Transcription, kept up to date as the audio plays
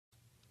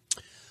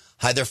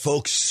Hi there,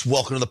 folks.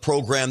 Welcome to the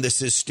program.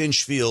 This is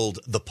Stinchfield,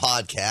 the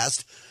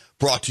podcast,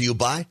 brought to you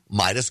by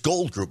Midas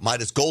Gold Group.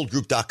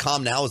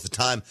 MidasGoldGroup.com. Now is the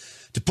time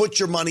to put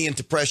your money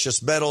into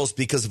precious metals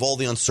because of all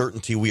the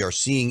uncertainty we are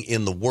seeing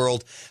in the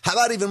world. How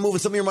about even moving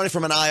some of your money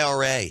from an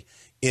IRA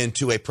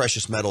into a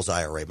precious metals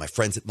IRA? My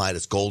friends at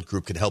Midas Gold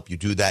Group can help you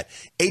do that.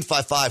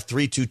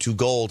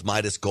 855-322-GOLD,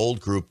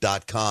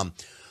 MidasGoldGroup.com.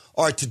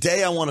 All right,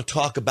 today I want to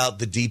talk about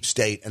the deep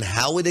state and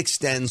how it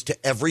extends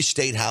to every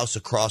state house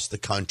across the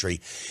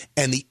country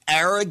and the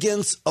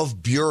arrogance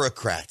of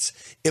bureaucrats.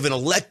 If an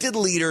elected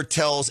leader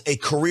tells a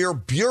career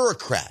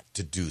bureaucrat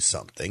to do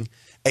something,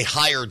 a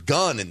hired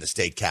gun in the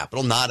state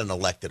capitol, not an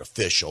elected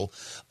official,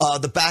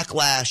 the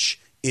backlash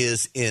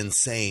is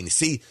insane.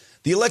 See,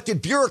 the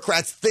elected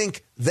bureaucrats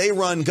think they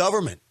run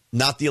government,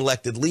 not the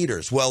elected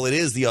leaders. Well, it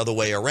is the other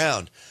way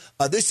around.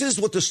 This is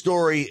what the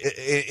story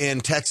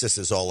in Texas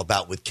is all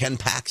about with Ken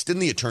Paxton,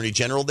 the attorney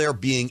general there,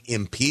 being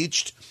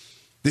impeached.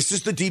 This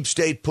is the deep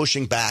state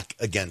pushing back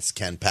against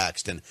Ken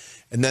Paxton.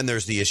 And then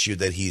there's the issue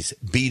that he's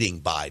beating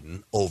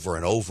Biden over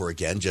and over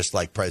again, just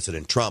like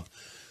President Trump.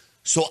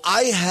 So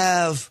I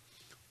have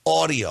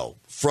audio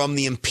from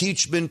the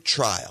impeachment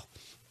trial,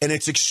 and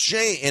it's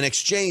an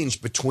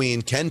exchange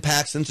between Ken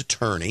Paxton's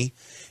attorney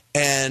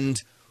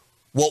and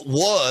what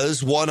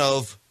was one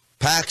of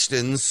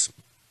Paxton's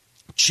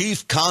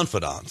chief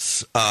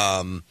confidants.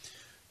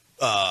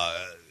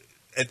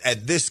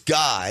 This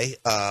guy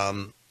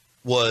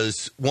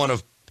was one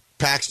of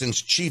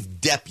Paxton's chief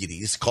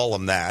deputies, call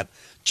him that,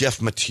 Jeff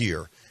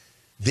Mateer.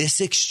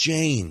 This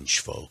exchange,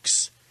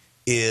 folks,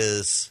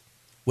 is,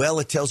 well,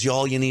 it tells you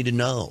all you need to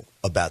know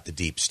about the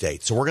deep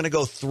state. So we're going to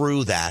go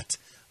through that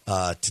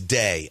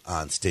today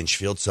on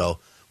Stinchfield. So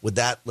with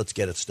that, let's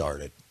get it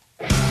started.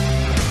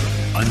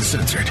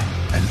 Uncensored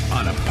and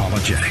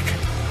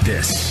unapologetic.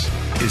 This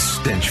is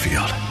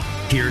Stinchfield.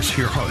 Here's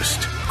your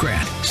host,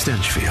 Grant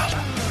Stinchfield.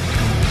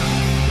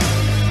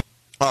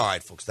 All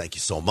right, folks, thank you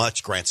so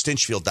much.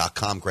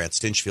 GrantStinchfield.com,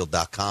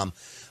 GrantStinchfield.com.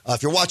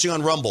 If you're watching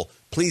on Rumble,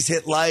 please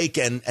hit like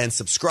and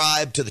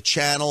subscribe to the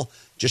channel.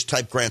 Just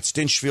type Grant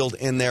Stinchfield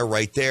in there,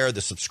 right there.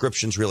 The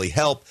subscriptions really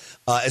help,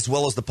 as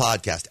well as the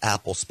podcast,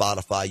 Apple,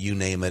 Spotify, you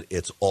name it.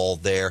 It's all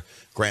there.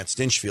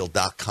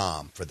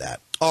 GrantStinchfield.com for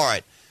that. All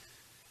right.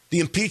 The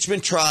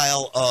impeachment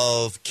trial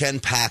of Ken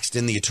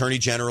Paxton, the attorney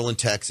general in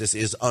Texas,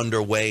 is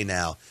underway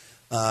now.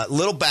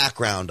 Little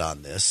background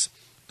on this.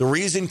 The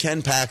reason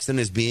Ken Paxton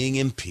is being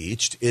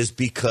impeached is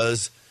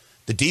because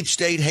the deep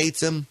state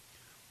hates him,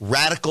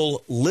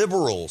 radical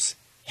liberals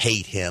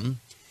hate him,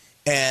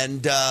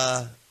 and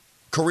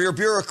career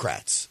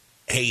bureaucrats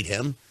hate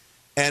him.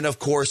 And, of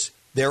course,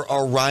 there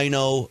are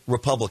rhino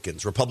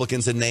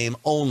Republicans in name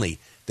only,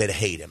 that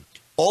hate him.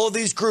 All of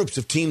these groups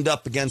have teamed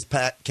up against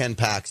Ken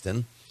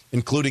Paxton,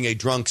 including a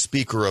drunk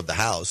Speaker of the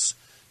House,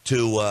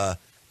 to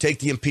take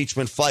the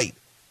impeachment fight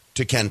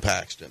to Ken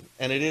Paxton.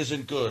 And it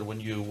isn't good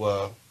when you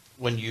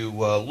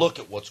look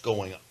at what's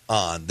going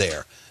on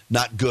there.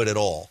 Not good at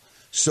all.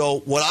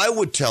 So what I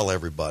would tell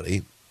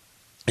everybody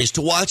is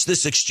to watch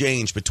this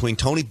exchange between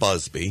Tony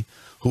Busby,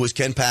 who is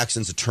Ken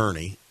Paxton's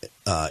attorney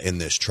in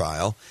this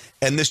trial,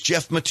 and this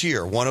Jeff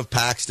Mateer, one of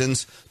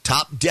Paxton's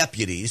top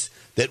deputies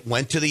that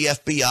went to the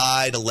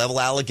FBI to level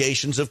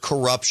allegations of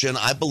corruption.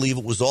 I believe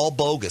it was all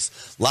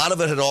bogus. A lot of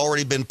it had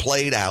already been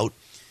played out.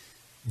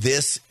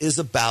 This is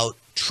about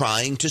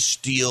trying to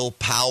steal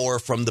power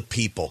from the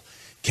people.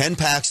 Ken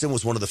Paxton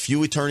was one of the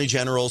few attorney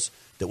generals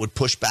that would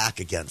push back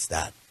against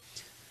that.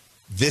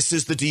 This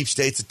is the deep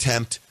state's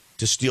attempt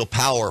to steal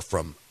power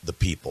from the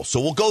people. So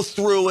we'll go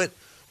through it.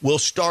 We'll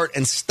start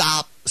and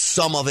stop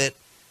some of it,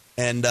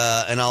 and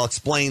I'll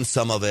explain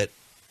some of it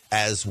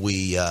as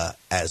we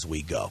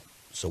go.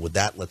 So with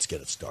that, let's get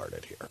it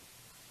started here.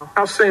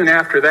 How soon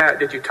after that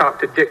did you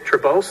talk to Dick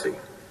Trabosi?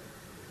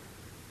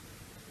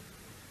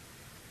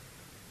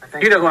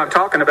 You know who I'm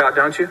talking about,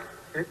 don't you?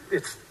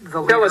 It's the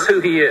leader. Tell us who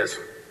he is.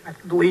 I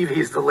believe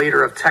he's the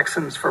leader of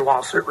Texans for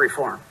Lawsuit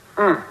Reform.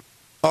 All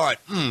right,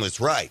 that's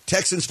right.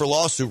 Texans for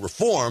Lawsuit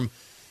Reform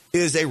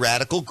is a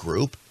radical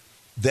group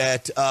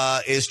that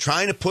is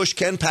trying to push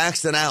Ken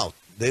Paxton out.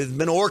 They've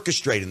been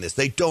orchestrating this.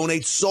 They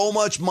donate so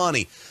much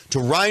money to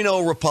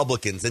rhino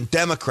Republicans and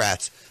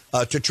Democrats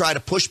to try to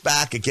push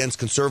back against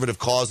conservative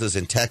causes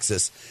in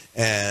Texas.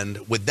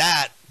 And with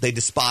that, they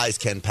despise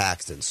Ken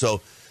Paxton.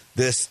 So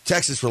this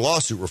Texas for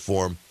Lawsuit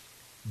Reform,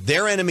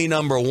 their enemy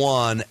number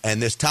one,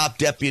 and this top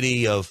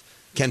deputy of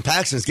Ken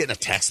Paxton is getting a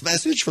text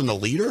message from the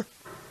leader?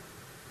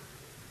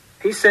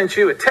 He sent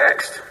you a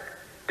text,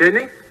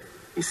 didn't he?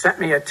 He sent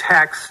me a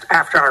text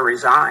after I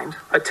resigned.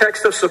 A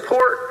text of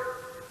support?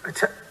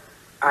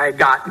 I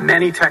got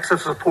many texts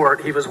of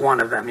support. He was one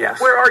of them,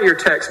 yes. Where are your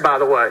texts, by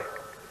the way?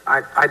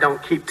 I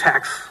don't keep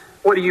texts.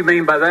 What do you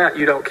mean by that?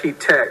 You don't keep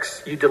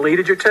texts? You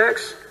deleted your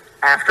texts?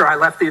 After I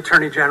left the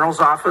Attorney General's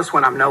office,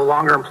 when I'm no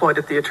longer employed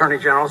at the Attorney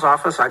General's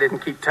office, I didn't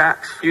keep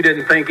texts. You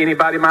didn't think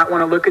anybody might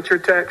want to look at your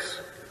texts?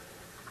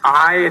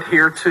 I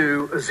adhere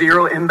to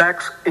zero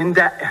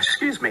inbox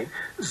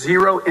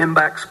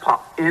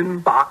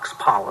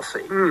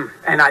policy.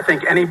 And I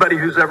think anybody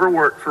who's ever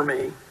worked for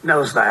me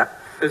knows that.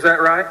 Is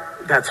that right?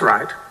 That's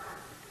right.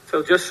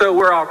 So just so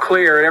we're all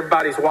clear,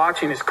 everybody's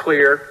watching is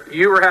clear,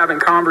 you were having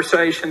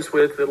conversations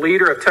with the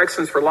leader of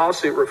Texans for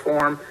Lawsuit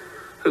Reform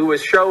who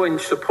was showing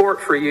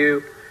support for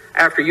you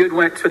after you'd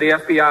went to the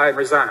FBI and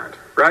resigned,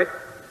 right?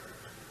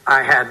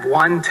 I had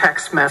one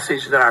text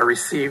message that I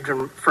received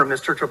from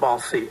Mr.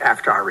 Trabalsi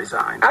after I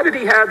resigned. How did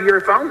he have your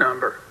phone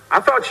number? I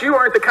thought you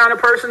weren't the kind of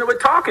person that would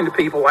talk to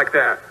people like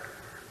that.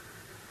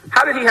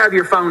 How did he have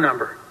your phone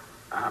number?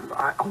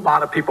 A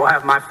lot of people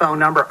have my phone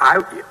number.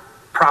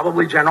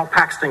 Probably General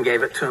Paxton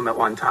gave it to him at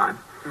one time.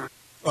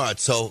 All right,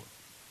 so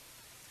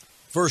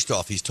first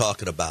off, he's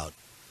talking about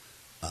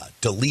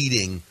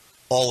deleting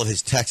all of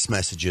his text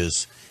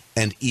messages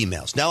and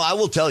emails. Now, I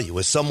will tell you,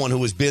 as someone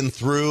who has been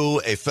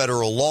through a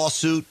federal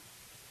lawsuit,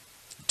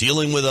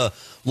 dealing with a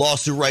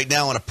lawsuit right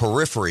now on a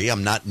periphery,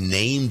 I'm not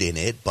named in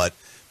it, but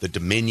the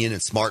Dominion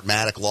and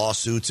Smartmatic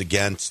lawsuits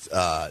against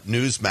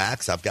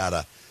Newsmax, I've got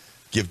to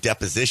give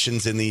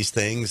depositions in these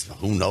things.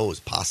 Who knows?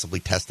 Possibly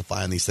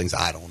testify on these things.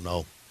 I don't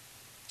know.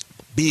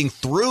 Being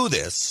through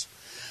this,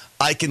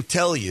 I can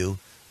tell you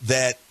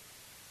that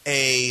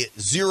a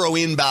zero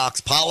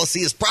inbox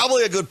policy is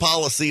probably a good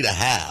policy to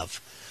have.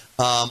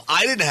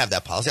 I didn't have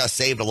that policy. I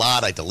saved a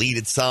lot. I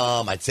deleted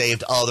some. I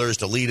saved others,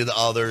 deleted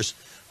others.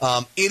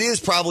 It is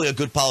probably a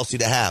good policy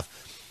to have.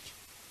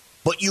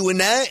 But you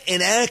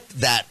enact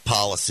that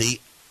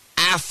policy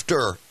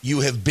after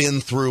you have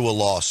been through a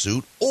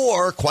lawsuit,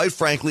 or, quite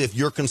frankly, if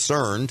you're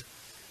concerned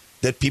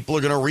that people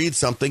are going to read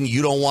something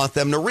you don't want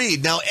them to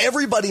read. Now,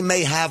 everybody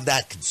may have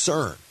that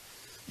concern.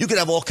 You could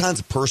have all kinds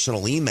of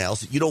personal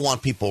emails that you don't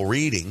want people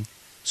reading,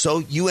 so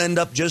you end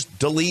up just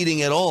deleting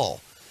it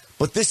all.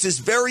 But this is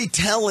very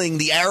telling,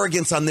 the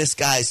arrogance on this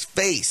guy's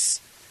face,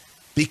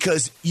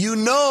 because you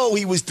know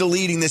he was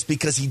deleting this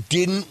because he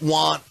didn't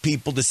want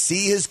people to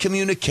see his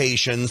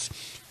communications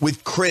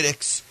with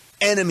critics,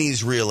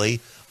 enemies really,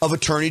 of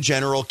Attorney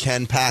General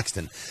Ken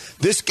Paxton.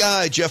 This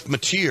guy, Jeff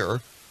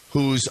Mateer,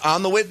 who's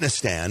on the witness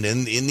stand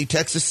in the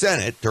Texas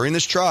Senate during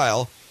this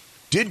trial,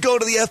 did go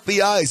to the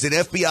FBI as an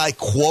FBI,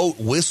 quote,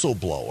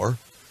 whistleblower.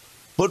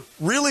 But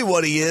really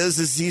what he is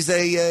he's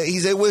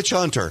a witch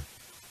hunter.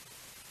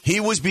 He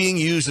was being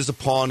used as a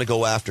pawn to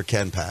go after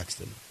Ken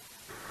Paxton.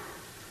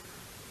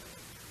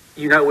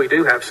 You know we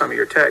do have some of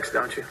your texts,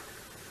 don't you?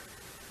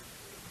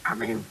 I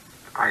mean,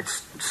 I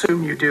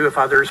assume you do if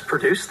others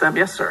produce them.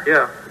 Yes, sir.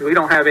 Yeah, we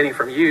don't have any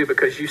from you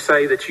because you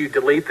say that you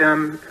delete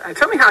them.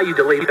 Tell me how you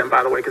delete them,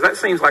 by the way, because that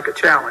seems like a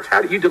challenge.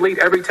 How do you delete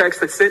every text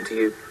that's sent to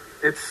you?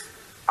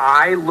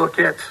 I look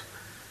at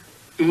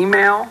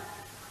email,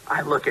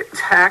 I look at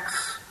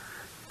texts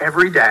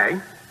every day,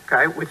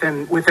 okay,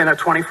 within a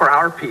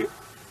 24-hour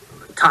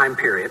time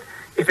period.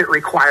 If it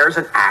requires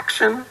an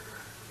action,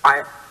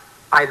 I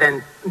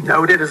then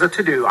note it as a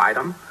to-do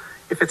item.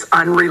 If it's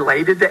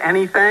unrelated to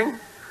anything,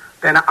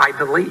 then I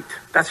delete.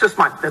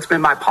 That's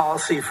been my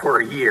policy for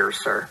a year,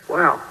 sir.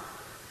 Wow.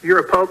 You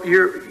worked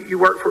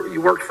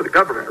for the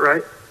government,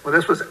 right? Well,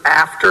 this was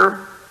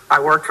after I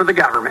worked for the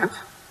government.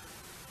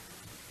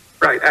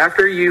 Right.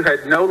 After you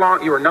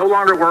were no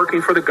longer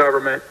working for the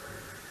government,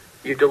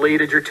 you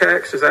deleted your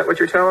texts. Is that what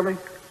you're telling me?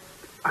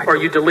 Or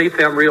you delete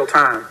them real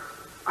time?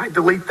 I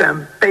delete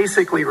them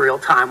basically real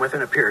time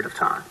within a period of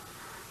time.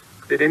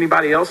 Did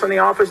anybody else in the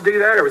office do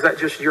that, or was that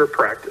just your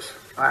practice?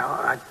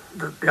 Well,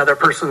 the other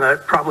person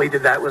that probably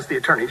did that was the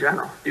Attorney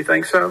General. You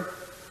think so?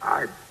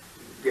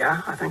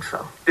 Yeah, I think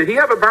so. Did he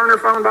have a burner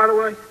phone, by the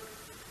way?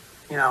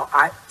 You know,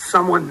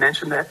 someone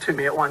mentioned that to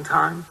me at one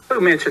time.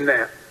 Who mentioned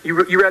that? You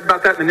read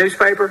about that in the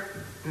newspaper?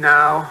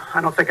 No,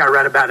 I don't think I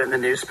read about it in the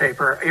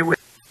newspaper.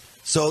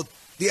 So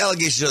the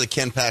allegations are that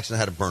Ken Paxton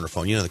had a burner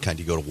phone. You know, the kind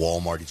you go to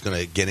Walmart. He's going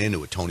to get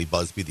into it. Tony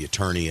Busby, the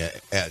attorney,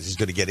 he's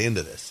going to get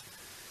into this.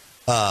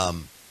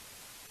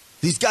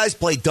 These guys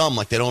play dumb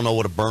like they don't know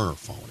what a burner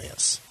phone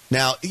is.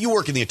 Now, you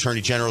work in the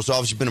Attorney General's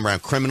office. You've been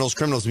around criminals.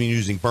 Criminals have been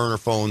using burner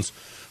phones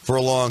for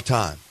a long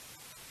time.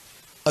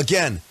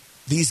 Again,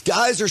 these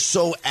guys are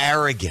so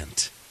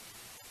arrogant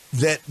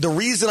that the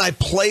reason I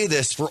play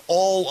this for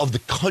all of the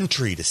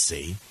country to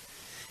see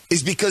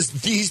is because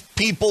these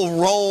people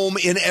roam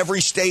in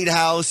every state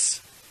house,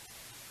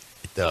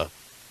 the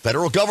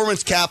federal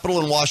government's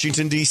capital in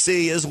Washington,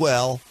 D.C. as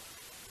well.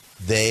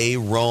 They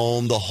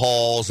roam the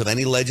halls of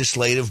any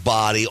legislative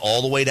body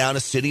all the way down to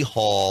City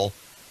Hall.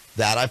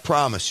 That I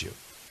promise you.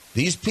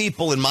 These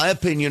people, in my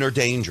opinion, are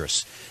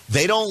dangerous.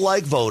 They don't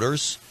like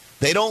voters.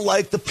 They don't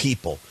like the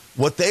people.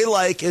 What they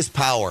like is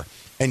power.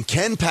 And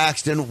Ken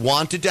Paxton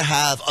wanted to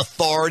have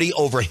authority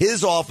over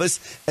his office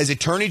as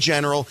Attorney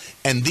General,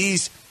 and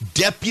these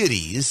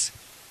deputies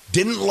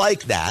didn't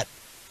like that,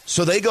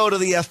 so they go to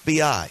the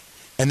FBI.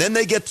 And then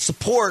they get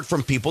support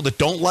from people that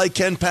don't like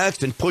Ken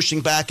Paxton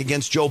pushing back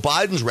against Joe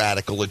Biden's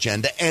radical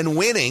agenda and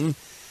winning,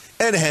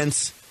 and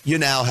hence you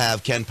now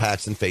have Ken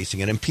Paxton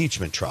facing an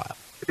impeachment trial.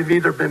 It have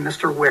either been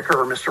Mr. Wicker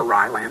or Mr.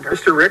 Rylander.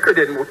 Mr. Wicker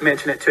didn't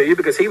mention it to you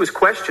because he was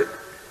questioned.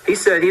 He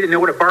said he didn't know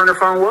what a burner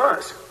phone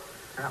was.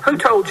 Who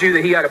told you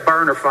that he had a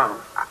burner phone?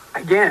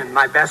 Again,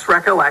 my best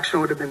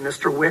recollection would have been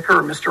Mr. Wicker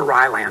or Mr.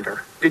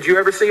 Rylander. Did you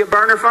ever see a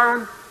burner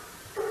phone?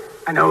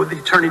 I know the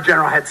Attorney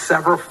General had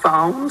several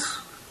phones.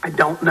 I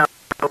don't know,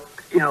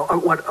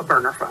 what a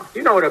burner phone.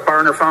 You know what a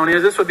burner phone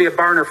is. This would be a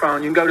burner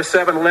phone. You can go to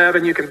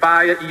 7-Eleven, you can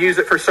buy it, you use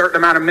it for a certain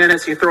amount of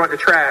minutes, you throw it in the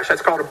trash.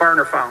 That's called a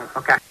burner phone.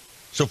 Okay.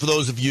 So for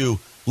those of you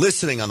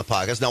listening on the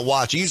podcast, now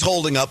watch, he's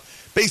holding up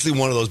basically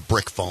one of those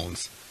brick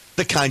phones,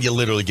 the kind you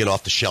literally get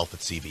off the shelf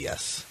at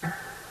CVS.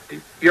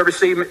 You ever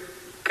see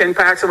Ken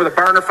Paxton with a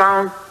burner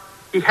phone?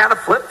 He had a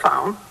flip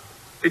phone.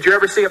 Did you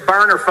ever see a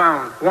burner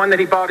phone, one that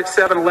he bought at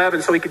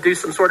 7-Eleven so he could do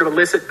some sort of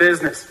illicit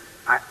business?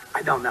 I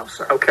don't know,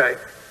 sir. Okay.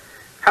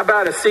 How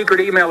about a secret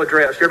email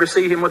address? You ever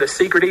see him with a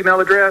secret email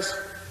address?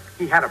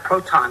 He had a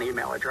Proton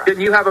email address.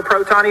 Didn't you have a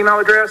Proton email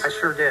address? I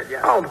sure did,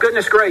 yes. Oh,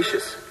 goodness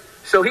gracious.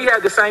 So he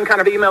had the same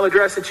kind of email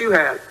address that you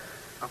had.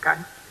 Okay.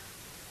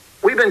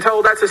 We've been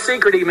told that's a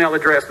secret email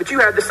address, but you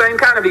had the same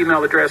kind of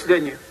email address,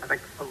 didn't you?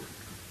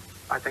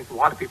 I think a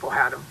lot of people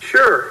had them.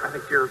 Sure. I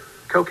think your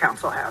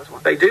co-counsel has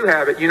one. They do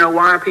have it. You know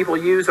why people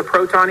use a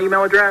Proton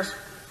email address?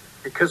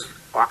 Because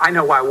I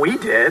know why we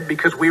did,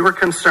 because we were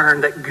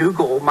concerned that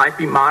Google might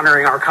be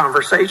monitoring our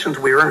conversations.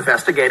 We were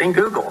investigating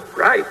Google.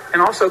 Right.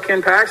 And also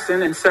Ken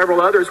Paxton and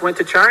several others went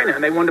to China,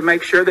 and they wanted to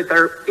make sure that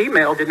their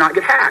email did not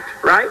get hacked,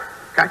 right?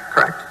 Okay,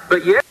 correct.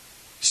 But yeah.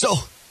 So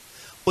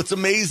what's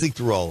amazing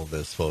through all of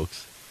this,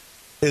 folks,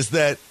 is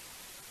that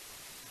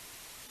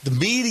the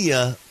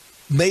media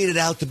made it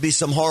out to be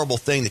some horrible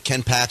thing that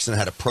Ken Paxton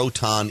had a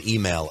Proton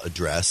email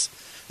address.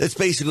 It's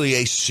basically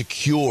a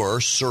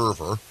secure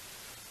server.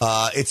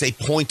 It's a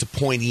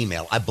point-to-point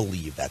email. I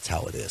believe that's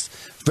how it is.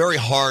 Very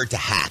hard to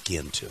hack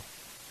into.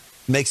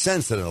 Makes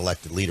sense that an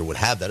elected leader would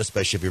have that,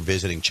 especially if you're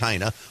visiting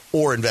China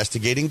or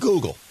investigating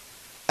Google.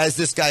 As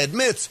this guy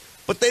admits,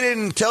 but they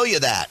didn't tell you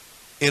that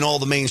in all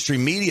the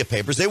mainstream media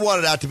papers. They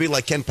wanted it out to be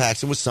like Ken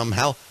Paxton was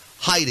somehow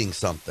hiding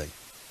something.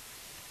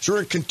 So we're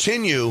going to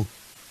continue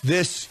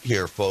this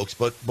here, folks.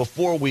 But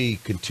before we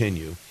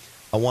continue,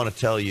 I want to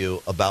tell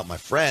you about my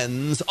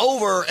friends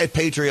over at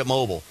Patriot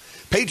Mobile.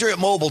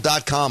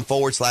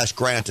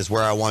 PatriotMobile.com/Grant is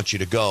where I want you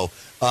to go.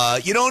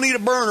 You don't need a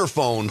burner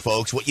phone,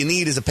 folks. What you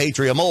need is a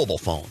Patriot Mobile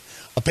phone.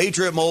 A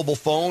Patriot Mobile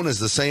phone is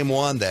the same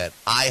one that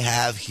I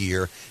have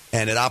here,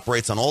 and it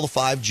operates on all the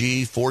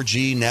 5G,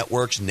 4G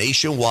networks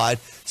nationwide.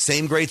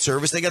 Same great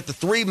service. They got the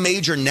 3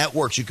 major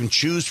networks you can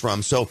choose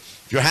from. So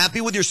if you're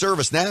happy with your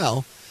service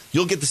now,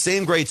 you'll get the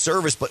same great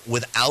service, but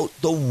without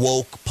the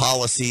woke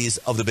policies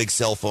of the big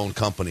cell phone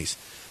companies.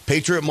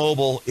 Patriot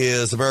Mobile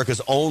is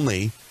America's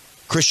only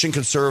Christian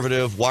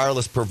conservative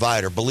wireless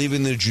provider, believing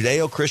in the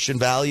Judeo-Christian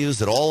values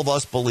that all of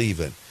us believe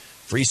in.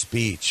 Free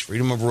speech,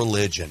 freedom of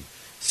religion,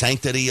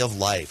 sanctity of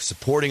life,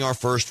 supporting our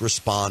first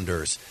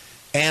responders,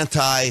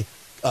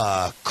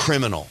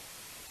 anti-criminal,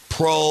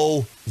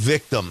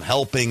 pro-victim,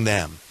 helping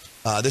them.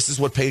 This is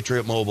what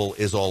Patriot Mobile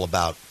is all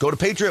about. Go to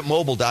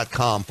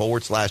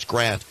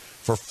patriotmobile.com/Grant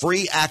for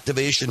free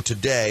activation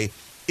today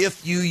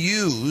if you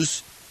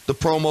use the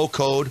promo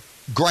code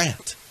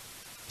GRANT.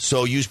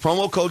 So use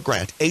promo code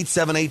GRANT,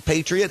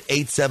 878-PATRIOT,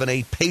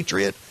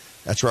 878-PATRIOT.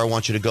 That's where I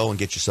want you to go and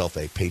get yourself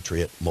a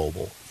Patriot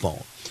Mobile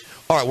phone.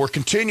 All right, we're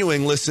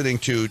continuing listening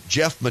to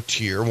Jeff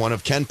Mateer, one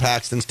of Ken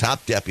Paxton's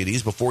top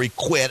deputies, before he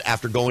quit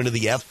after going to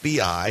the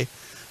FBI.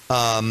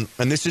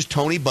 And this is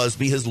Tony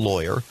Busby, his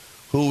lawyer,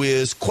 who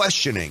is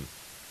questioning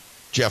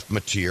Jeff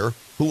Mateer,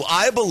 who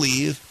I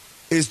believe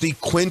is the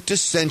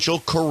quintessential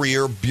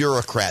career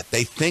bureaucrat.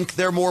 They think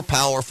they're more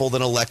powerful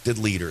than elected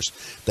leaders.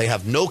 They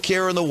have no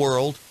care in the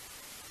world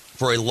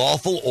for a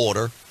lawful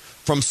order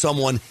from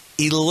someone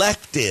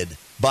elected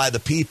by the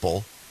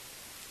people.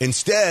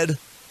 Instead,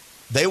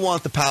 they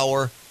want the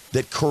power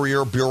that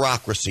career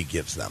bureaucracy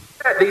gives them.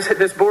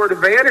 This board of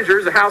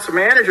managers, the House of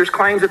Managers,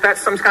 claims that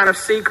that's some kind of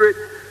secret,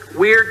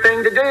 weird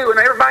thing to do, and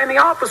everybody in the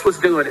office was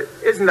doing it.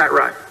 Isn't that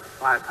right?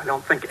 I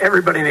don't think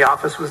everybody in the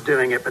office was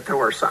doing it, but there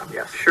were some,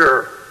 yes.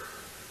 Sure.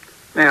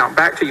 Now,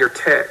 back to your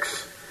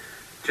text.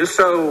 Just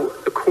so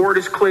the court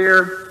is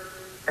clear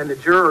and the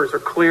jurors are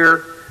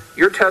clear,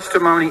 your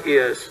testimony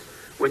is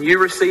when you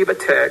receive a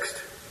text,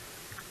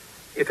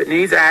 if it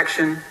needs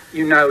action,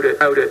 you note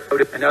it,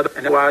 and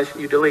otherwise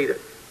you delete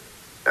it.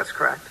 That's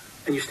correct.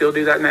 And you still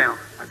do that now?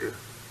 I do.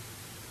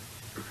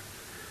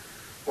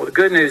 Well, the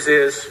good news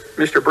is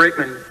Mr.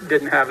 Brickman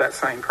didn't have that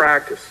same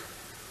practice.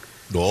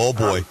 Oh,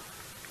 boy.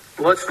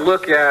 Let's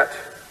look at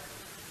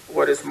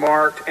what is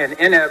marked and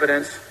in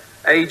evidence,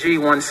 AG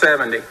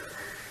 170.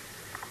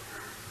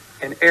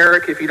 And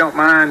Eric, if you don't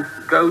mind,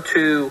 go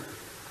to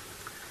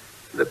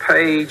the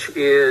page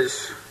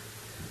is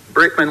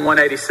Brickman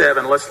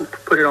 187. Let's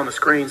put it on the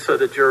screen so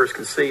the jurors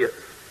can see it.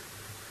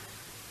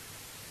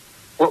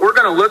 What we're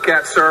going to look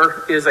at,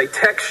 sir, is a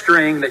text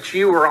string that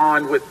you were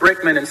on with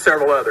Brickman and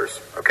several others,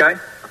 okay?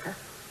 Okay.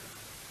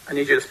 I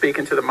need you to speak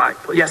into the mic,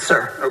 please. Yes,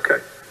 sir. Okay.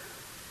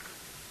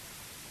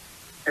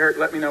 Eric,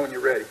 let me know when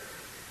you're ready.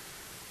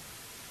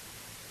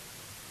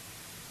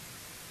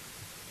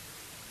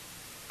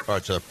 All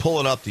right, so they're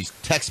pulling up these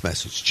text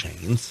message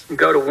chains.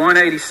 Go to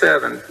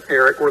 187,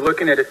 Eric. We're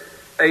looking at it,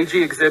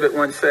 AG Exhibit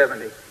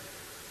 170.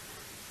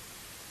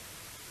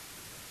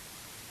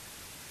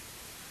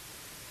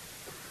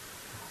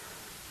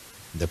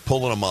 They're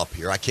pulling them up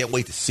here. I can't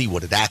wait to see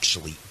what it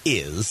actually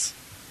is,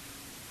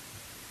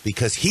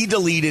 because he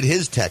deleted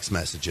his text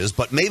messages,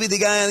 but maybe the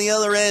guy on the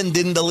other end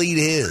didn't delete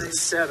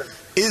his.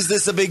 Is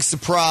this a big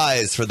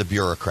surprise for the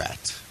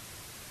bureaucrat?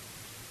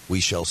 We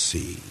shall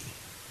see.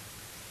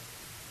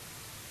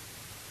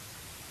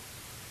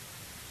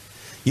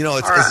 You know,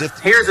 it's as if...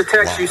 Here's a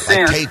text you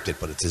sent. I taped it,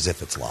 but it's as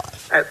if it's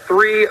live. At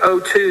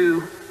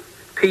 3:02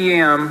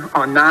 p.m.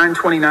 on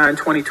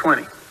 9/29/2020.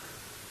 Is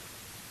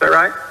that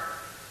right?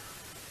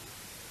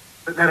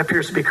 That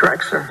appears to be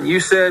correct, sir.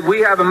 You said,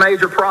 we have a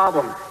major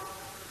problem.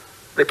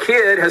 The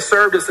kid has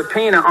served a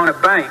subpoena on a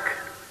bank.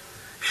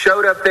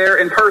 Showed up there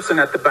in person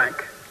at the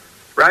bank.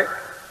 Right?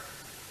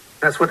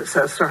 That's what it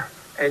says, sir.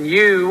 And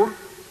you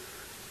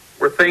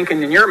were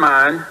thinking in your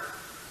mind,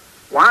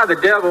 why the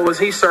devil was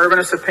he serving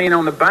a subpoena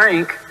on the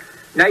bank?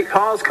 Nate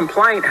Paul's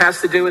complaint has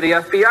to do with the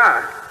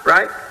FBI,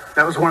 right?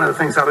 That was one of the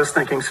things I was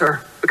thinking,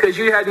 sir. Because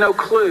you had no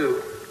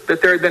clue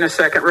that there had been a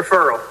second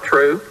referral,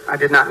 true? I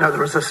did not know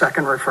there was a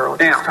second referral at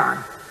this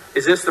time.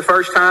 Is this the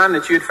first time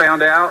that you had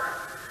found out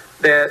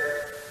that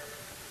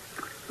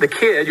the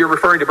kid, you're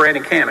referring to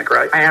Brandon Kamek,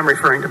 right? I am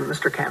referring to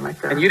Mr. Kamek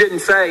there. And you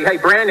didn't say, hey,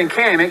 Brandon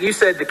Kamek, you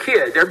said the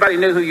kid. Everybody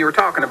knew who you were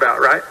talking about,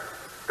 right?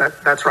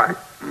 That's right.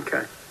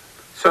 Okay.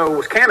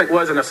 So Kamek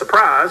wasn't a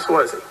surprise,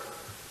 was he?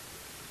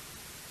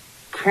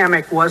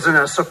 Kamek wasn't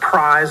a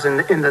surprise in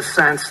the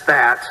sense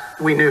that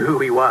we knew who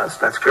he was.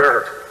 That's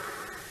correct. Sure.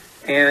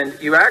 And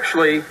you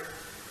actually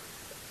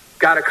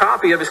got a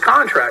copy of his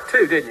contract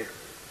too, didn't you?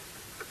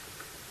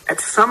 At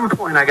some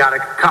point I got a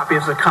copy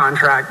of the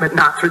contract, but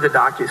not through the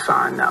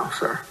DocuSign, no,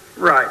 sir.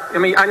 Right. I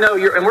mean, I know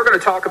and we're going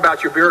to talk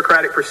about your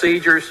bureaucratic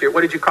procedures,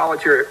 what did you call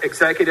it, your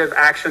executive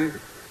action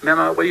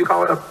memo? What do you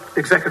call it?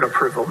 Executive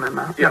approval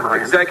memo. Yeah,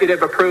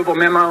 executive approval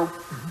memo.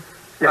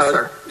 Mm-hmm. Yes,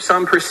 sir.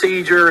 Some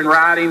procedure in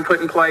writing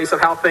put in place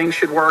of how things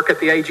should work at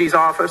the AG's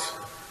office.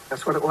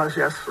 That's what it was,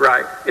 yes.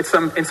 Right. It's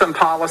in some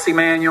policy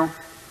manual.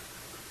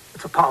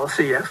 It's a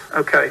policy, yes.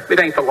 Okay. It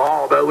ain't the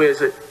law, though,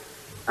 is it?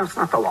 No, it's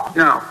not the law.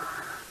 No.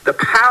 The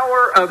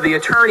power of the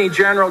Attorney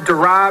General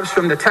derives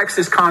from the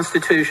Texas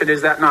Constitution.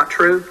 Is that not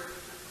true?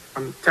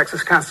 From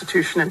Texas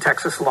Constitution and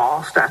Texas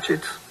law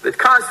statutes. The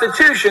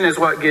Constitution is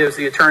what gives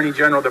the Attorney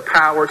General the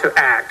power to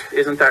act.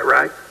 Isn't that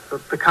right?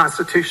 The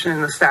Constitution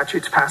and the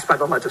statutes passed by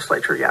the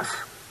legislature, yes.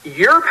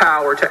 Your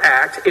power to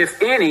act,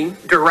 if any,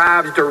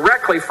 derives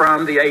directly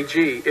from the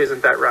AG.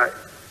 Isn't that right?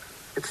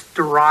 It's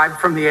derived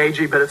from the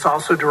AG, but it's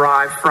also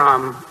derived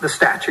from the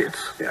statutes.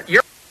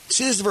 Yeah.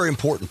 See, this is a very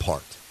important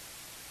part.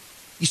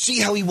 You see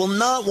how he will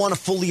not want to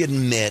fully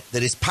admit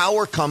that his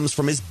power comes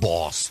from his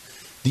boss,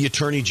 the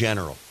Attorney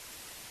General.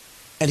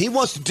 And he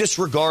wants to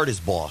disregard his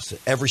boss at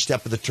every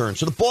step of the turn.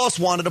 So the boss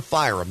wanted to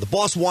fire him. The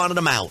boss wanted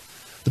him out.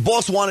 The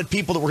boss wanted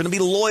people that were going to be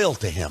loyal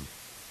to him.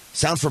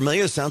 Sound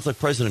familiar? Sounds like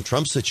President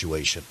Trump's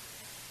situation.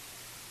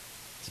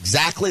 It's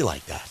exactly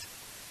like that.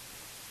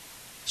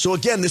 So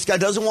again, this guy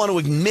doesn't want to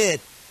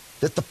admit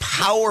that the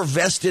power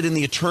vested in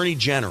the Attorney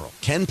General,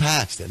 Ken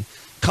Paxton,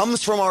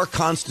 comes from our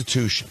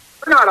Constitution.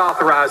 You're not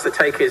authorized to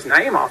take his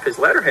name off his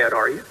letterhead,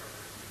 are you?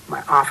 Am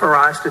I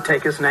authorized to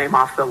take his name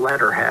off the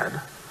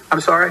letterhead? I'm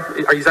sorry?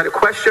 Is that a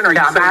question? Or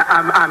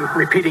I'm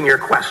repeating your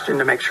question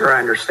to make sure I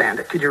understand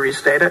it. Could you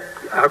restate it?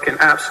 I can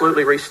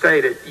absolutely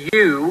restate it.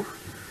 You,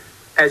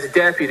 as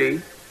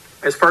deputy,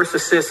 as first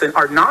assistant,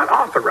 are not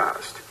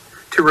authorized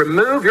to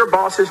remove your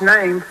boss's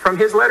name from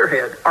his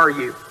letterhead, are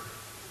you?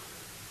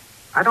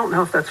 I don't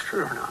know if that's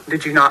true or not.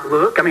 Did you not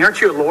look? I mean,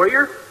 aren't you a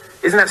lawyer?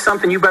 Isn't that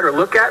something you better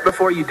look at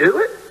before you do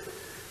it?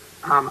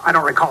 I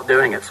don't recall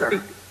doing it,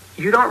 sir.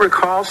 You don't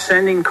recall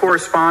sending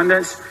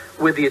correspondence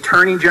with the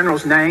Attorney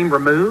General's name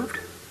removed?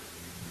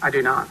 I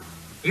do not.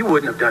 You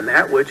wouldn't have done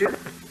that, would you?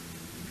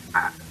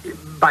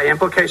 By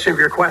implication of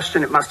your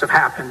question, it must have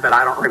happened, but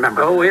I don't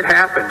remember. Oh, it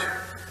happened.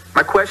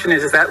 My question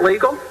is that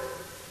legal?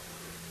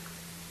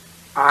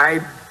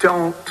 I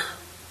don't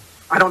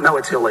know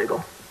it's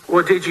illegal.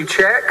 Well, did you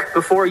check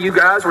before you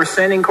guys were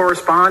sending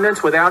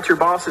correspondence without your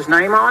boss's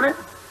name on it?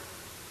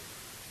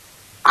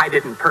 I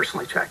didn't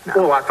personally check, no.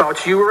 Well, I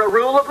thought you were a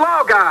rule of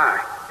law guy.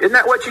 Isn't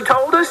that what you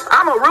told us?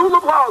 I'm a rule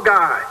of law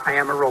guy. I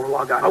am a rule of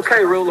law guy.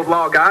 Okay, rule of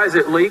law guy. Is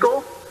it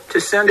legal to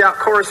send out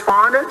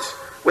correspondence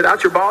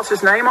without your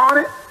boss's name on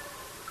it?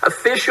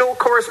 Official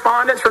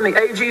correspondence from the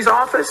AG's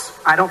office?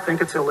 I don't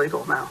think it's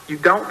illegal, no. You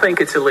don't think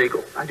it's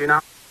illegal? I do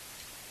not.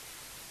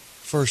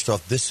 First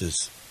off, this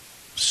is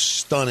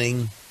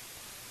stunning,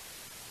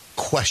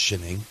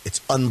 questioning. It's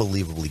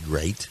unbelievably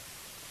great.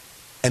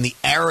 And the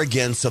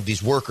arrogance of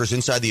these workers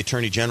inside the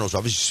Attorney General's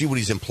office, you see what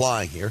he's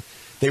implying here.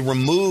 They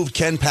removed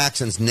Ken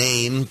Paxton's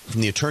name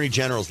from the Attorney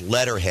General's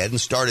letterhead and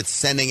started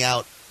sending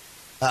out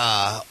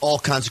all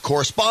kinds of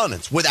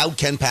correspondence without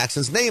Ken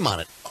Paxton's name on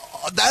it.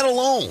 That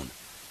alone.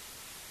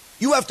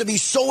 You have to be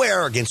so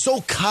arrogant, so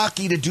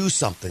cocky to do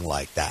something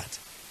like that.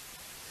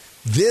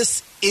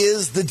 This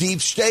is the deep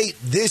state.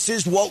 This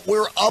is what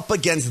we're up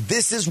against.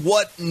 This is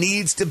what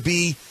needs to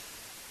be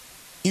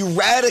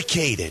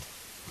eradicated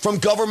from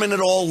government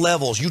at all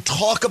levels. You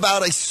talk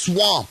about a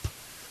swamp.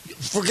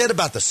 Forget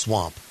about the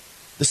swamp.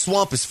 The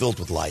swamp is filled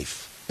with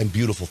life. and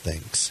beautiful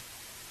things.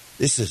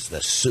 This is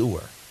the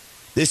sewer.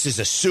 This is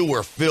a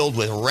sewer filled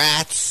with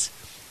rats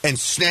and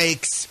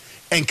snakes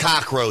and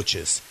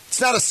cockroaches.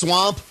 It's not a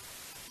swamp.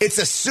 It's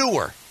a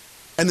sewer.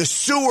 And the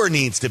sewer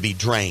needs to be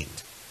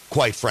drained,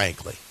 quite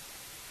frankly.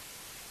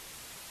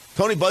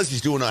 Tony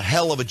Buzbee's doing a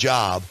hell of a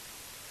job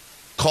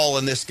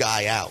calling this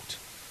guy out.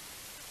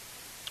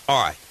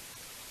 All right.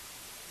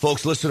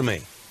 Folks, listen to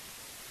me.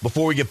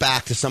 Before we get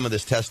back to some of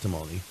this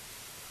testimony,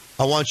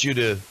 I want you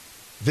to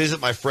visit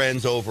my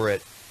friends over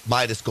at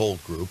Midas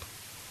Gold Group.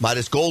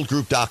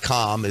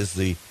 MidasGoldGroup.com is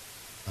the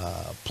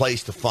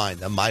place to find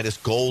them.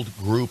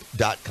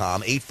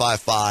 MidasGoldGroup.com.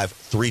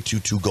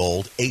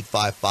 855-322-GOLD.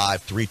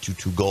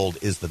 855-322-GOLD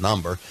is the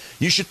number.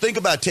 You should think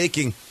about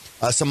taking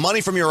some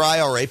money from your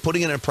IRA,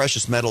 putting it in a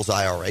precious metals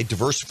IRA,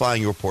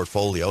 diversifying your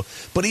portfolio.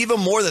 But even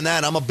more than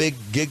that, I'm a big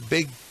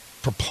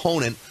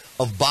proponent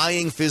of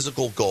buying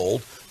physical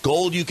gold.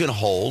 Gold you can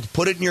hold,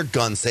 put it in your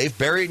gun safe,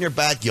 bury it in your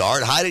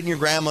backyard, hide it in your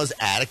grandma's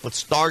attic, but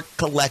start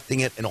collecting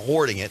it and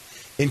hoarding it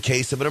in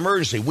case of an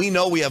emergency. We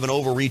know we have an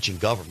overreaching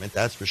government,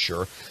 that's for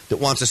sure, that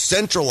wants a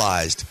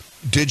centralized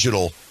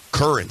digital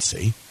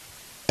currency.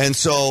 And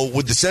so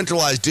with the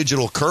centralized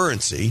digital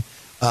currency,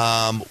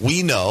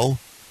 we know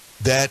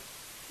that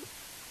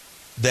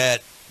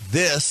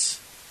this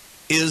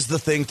is the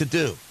thing to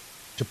do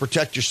to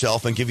protect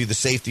yourself and give you the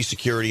safety,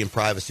 security, and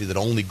privacy that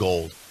only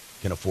gold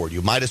can afford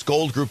you.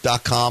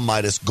 MidasGoldGroup.com,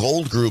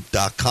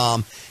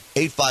 MidasGoldGroup.com,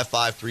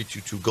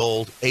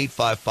 855-322-GOLD,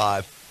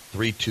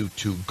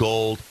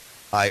 855-322-GOLD.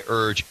 I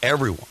urge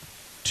everyone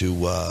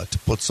to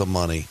put some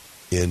money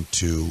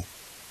into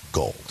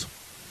gold.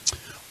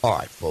 All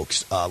right,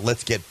 folks,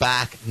 let's get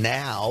back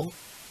now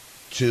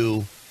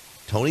to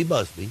Tony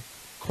Buzbee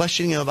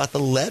questioning him about the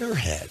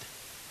letterhead.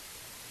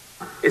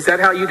 Is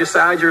that how you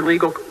decide your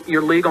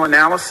legal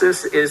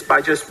analysis, is by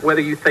just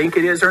whether you think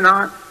it is or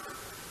not?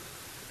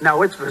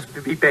 No, it's supposed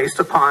to be based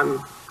upon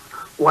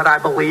what I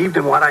believed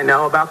and what I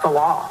know about the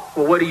law.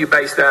 Well, what do you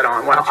base that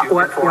on? Why don't you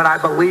what I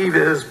believe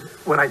is,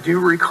 what I do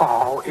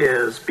recall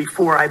is,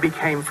 before I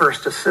became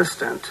first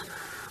assistant,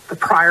 the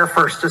prior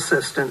first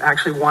assistant,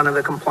 actually one of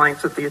the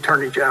complaints that the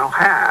Attorney General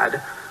had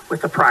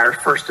with the prior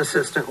first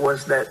assistant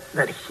was that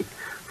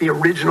the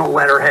original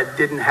letterhead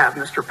didn't have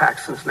Mr.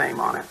 Paxton's name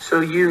on it.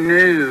 So you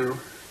knew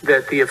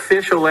that the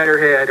official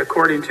letterhead,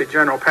 according to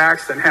General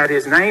Paxton, had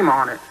his name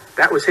on it.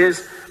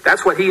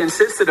 That's what he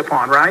insisted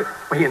upon, right?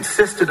 Well, he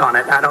insisted on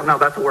it. I don't know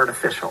about the word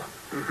official.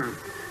 Mm-hmm.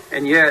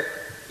 And yet,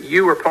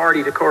 you were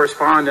party to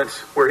correspondence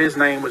where his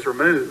name was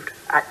removed.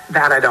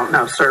 That I don't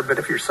know, sir, but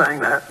if you're saying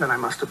that, then I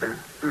must have been.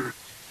 Mm-hmm.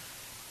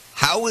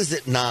 How is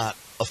it not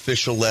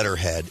official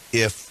letterhead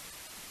if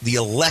the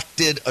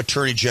elected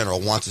Attorney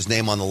General wants his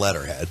name on the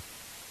letterhead,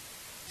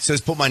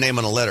 says put my name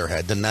on the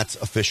letterhead, then that's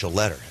official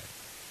letterhead.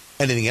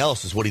 Anything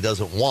else is what he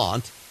doesn't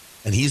want,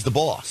 and he's the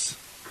boss.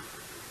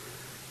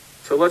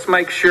 So let's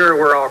make sure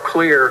we're all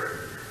clear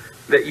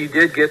that you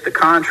did get the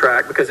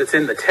contract, because it's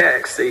in the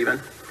text even.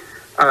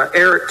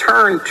 Eric,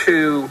 turn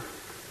to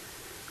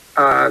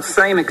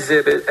same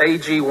exhibit,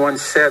 AG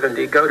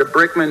 170. Go to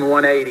Brickman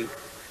 180.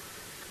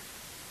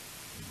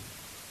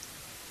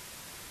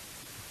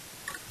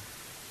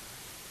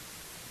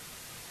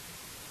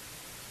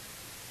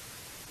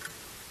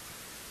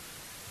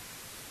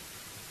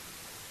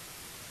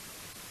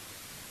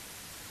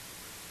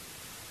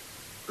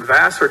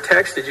 Vassar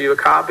texted you a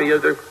copy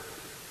of the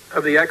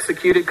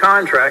executed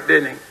contract,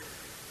 didn't he?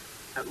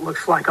 It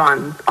looks like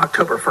on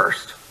October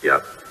 1st.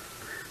 Yep.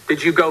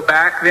 Did you go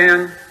back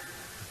then?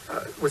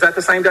 Was that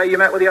the same day you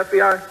met with the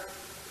FBI?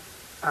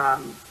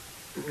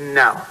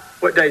 No.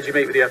 What day did you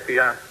meet with the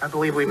FBI? I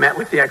believe we met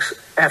with the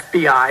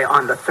FBI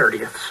on the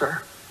 30th,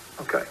 sir.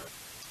 Okay.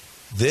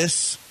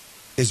 This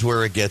is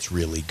where it gets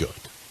really good.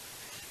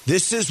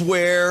 This is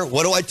where,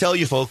 what do I tell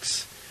you,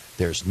 folks?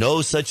 There's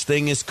no such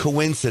thing as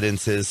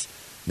coincidences.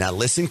 Now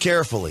listen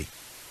carefully.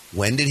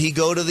 When did he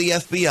go to the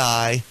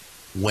FBI?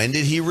 When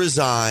did he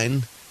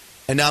resign?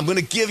 And now I'm going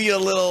to give you a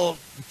little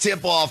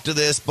tip off to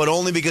this, but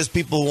only because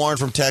people who aren't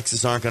from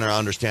Texas aren't going to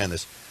understand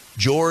this.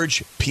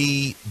 George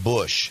P.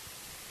 Bush,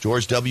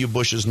 George W.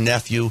 Bush's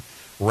nephew,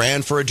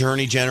 ran for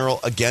Attorney General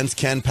against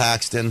Ken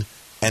Paxton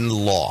and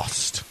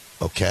lost.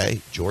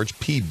 Okay? George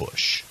P.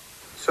 Bush.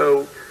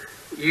 So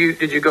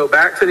did you go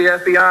back to the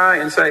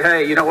FBI and say,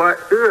 hey, you know what?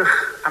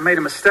 I made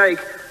a mistake.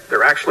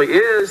 There actually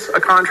is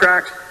a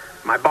contract.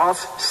 My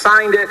boss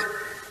signed it,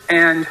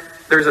 and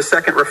there's a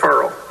second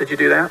referral. Did you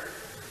do that?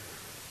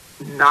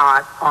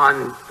 Not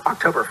on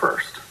October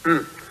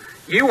 1st.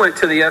 You went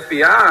to the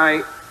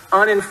FBI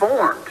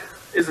uninformed.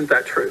 Isn't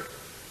that true?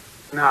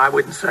 No, I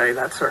wouldn't say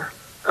that, sir.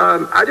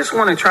 I just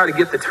want to try to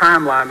get the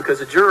timeline, because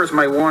the jurors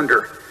may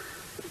wonder.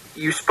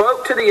 You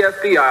spoke to the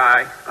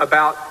FBI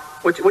about,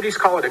 what do you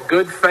call it, a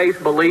good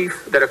faith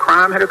belief that a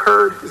crime had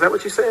occurred? Is that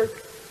what you said?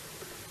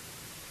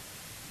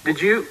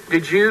 Did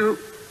you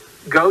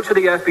go to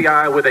the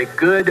FBI with a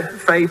good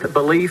faith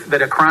belief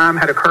that a crime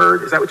had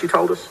occurred? Is that what you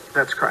told us?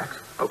 That's correct.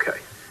 Okay.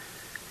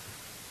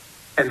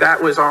 And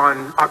that was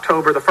on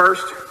October the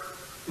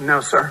 1st? No,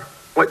 sir.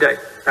 What day?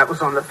 That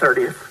was on the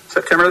 30th.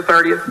 September the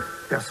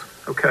 30th? Yes.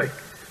 Okay.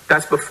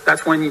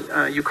 That's when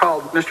you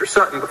called Mr.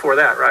 Sutton before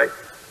that, right?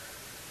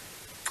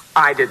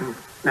 I didn't,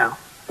 no.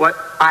 What?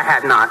 I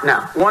had not,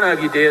 no. One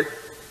of you did?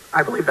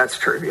 I believe that's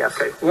true, yes.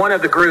 Okay. One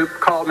of the group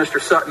called Mr.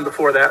 Sutton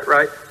before that,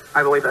 right?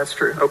 I believe that's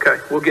true. Okay.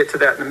 We'll get to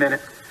that in a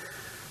minute.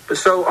 But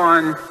so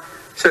on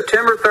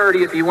September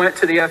 30th, you went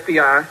to the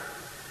FBI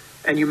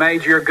and you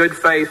made your good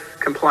faith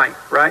complaint,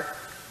 right?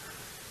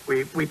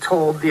 We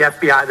told the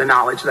FBI the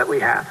knowledge that we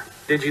had.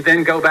 Did you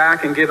then go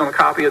back and give them a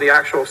copy of the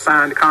actual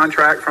signed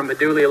contract from the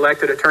duly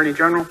elected Attorney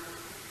General?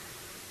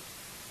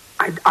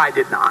 I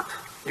did not.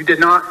 You did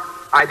not?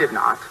 I did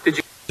not. Did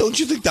you? Don't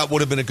you think that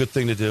would have been a good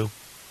thing to do?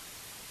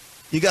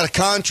 You got a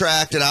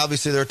contract, and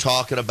obviously they're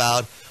talking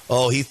about,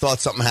 oh, he thought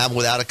something happened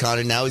without a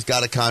contract. Now he's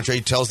got a contract.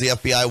 He tells the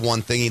FBI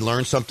one thing. He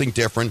learns something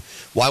different.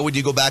 Why would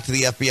you go back to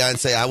the FBI and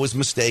say, I was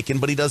mistaken,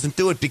 but he doesn't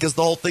do it? Because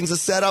the whole thing's a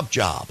set-up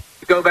job.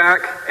 Go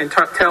back and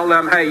tell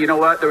them, hey, you know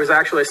what? There was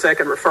actually a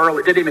second referral.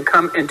 It didn't even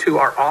come into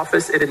our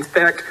office. It, in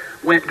fact,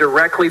 went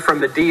directly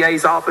from the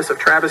DA's office of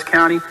Travis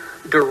County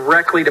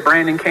directly to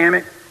Brandon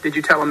Kammick. Did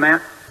you tell them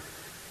that?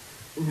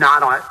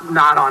 Not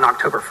on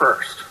October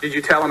 1st. Did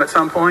you tell them at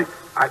some point?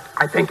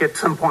 I think at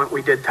some point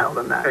we did tell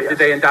them that. Okay. Yes. Did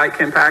they indict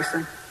Ken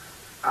Paxton?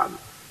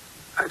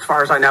 As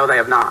far as I know, they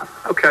have not.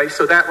 Okay,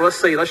 so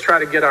let's try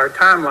to get our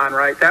timeline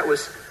right. That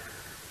was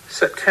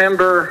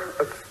September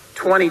of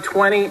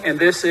 2020, and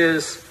this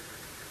is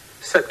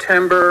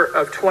September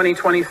of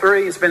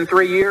 2023. It's been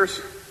 3 years.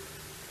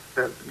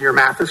 Your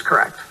math is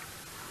correct.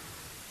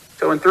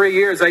 So in 3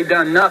 years, they've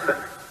done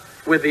nothing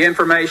with the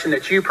information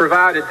that you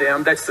provided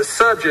them. That's the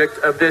subject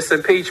of this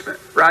impeachment,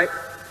 right?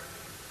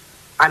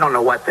 I don't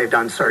know what they've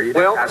done, sir. You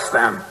didn't ask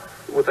them.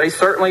 Well, they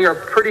certainly are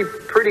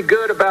pretty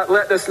good about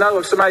letting us know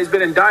if somebody's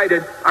been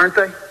indicted, aren't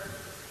they?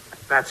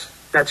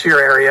 That's your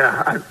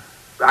area.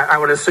 I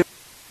would assume.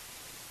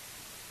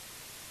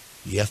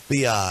 The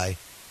FBI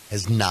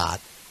has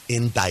not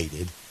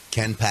indicted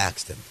Ken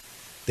Paxton.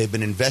 They've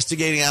been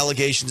investigating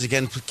allegations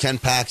against Ken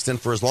Paxton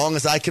for as long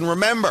as I can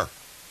remember.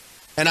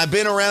 And I've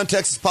been around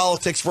Texas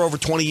politics for over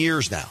 20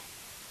 years now.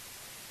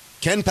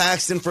 Ken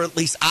Paxton for at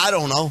least, I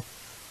don't know,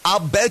 I'll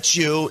bet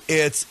you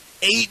it's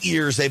 8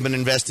 years they've been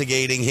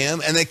investigating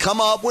him, and they come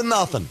up with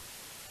nothing.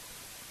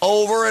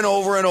 Over and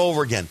over and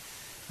over again.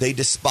 They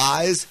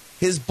despise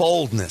his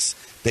boldness.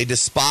 They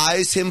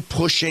despise him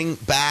pushing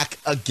back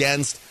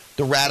against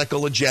the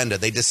radical agenda.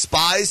 They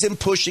despise him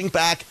pushing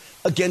back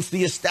against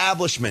the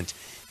establishment.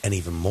 And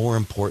even more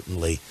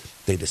importantly,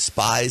 they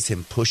despise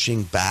him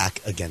pushing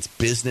back against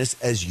business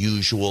as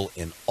usual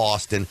in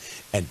Austin.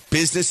 And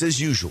business as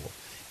usual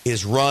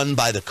is run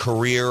by the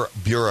career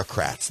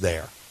bureaucrats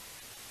there.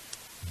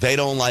 They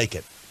don't like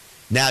it.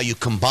 Now you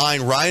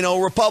combine rhino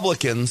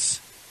Republicans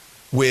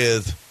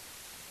with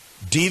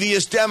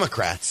devious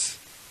Democrats,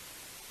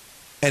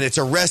 and it's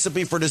a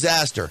recipe for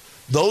disaster.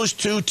 Those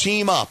two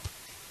team up.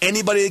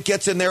 Anybody that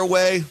gets in their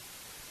way,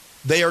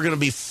 they are going to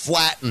be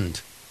flattened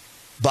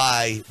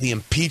by the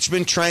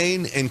impeachment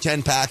train in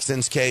Ken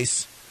Paxton's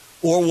case,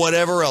 or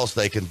whatever else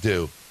they can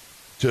do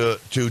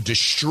to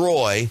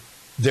destroy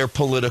their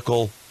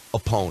political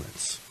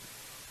opponents.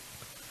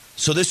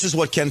 So this is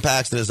what Ken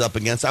Paxton is up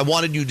against. I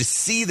wanted you to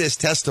see this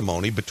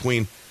testimony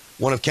between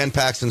one of Ken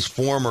Paxton's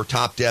former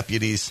top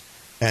deputies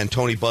and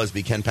Tony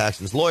Busby, Ken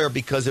Paxton's lawyer,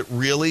 because it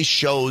really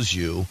shows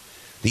you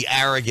the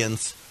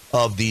arrogance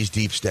of these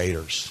deep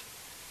staters.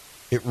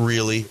 It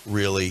really,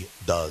 really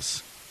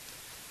does.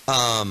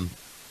 I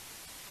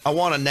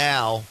want to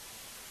now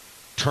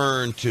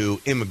turn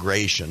to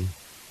immigration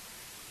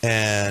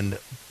and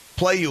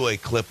play you a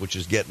clip which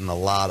is getting a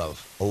lot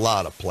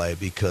of play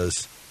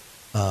because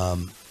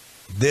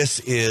this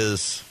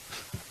is,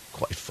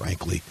 quite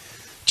frankly,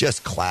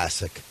 just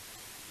classic.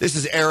 This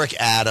is Eric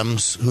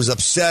Adams, who's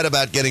upset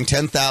about getting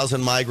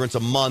 10,000 migrants a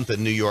month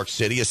in New York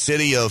City, a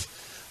city of,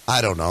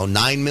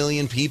 9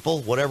 million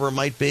people, whatever it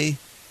might be.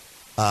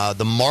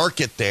 The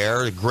market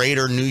there, the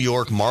greater New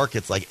York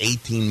market's like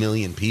 18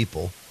 million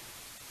people.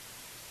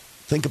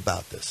 Think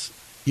about this.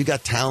 You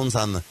got towns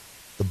on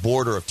the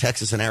border of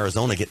Texas and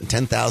Arizona getting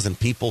 10,000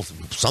 people.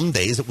 Some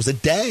days it was a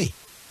day.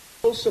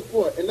 Full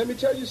support. And let me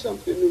tell you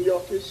something, New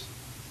Yorkers.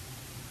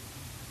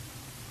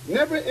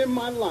 Never in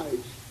my life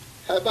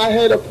have I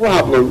had a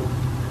problem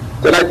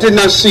that I did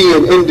not see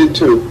an ending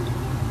to.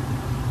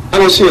 I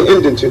don't see an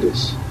ending to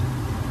this.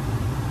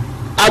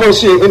 I don't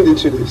see an ending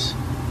to this.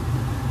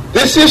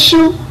 This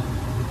issue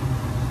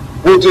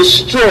will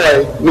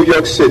destroy New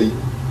York City.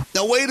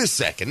 Now, wait a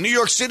second. New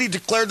York City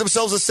declared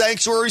themselves a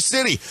sanctuary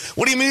city.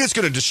 What do you mean it's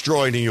going to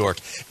destroy New York?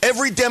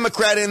 Every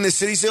Democrat in this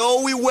city say,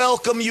 oh, we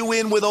welcome you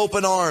in with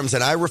open arms.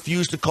 And I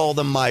refuse to call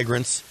them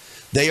migrants.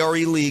 They are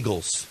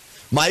illegals.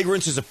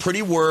 Migrants is a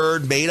pretty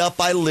word made up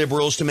by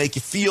liberals to make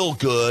you feel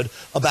good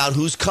about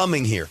who's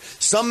coming here.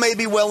 Some may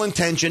be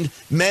well-intentioned.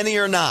 Many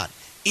are not.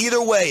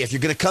 Either way, if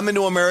you're going to come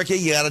into America,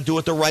 you got to do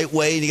it the right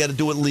way and you got to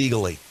do it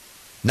legally.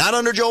 Not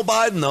under Joe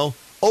Biden, though.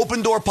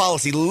 Open door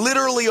policy,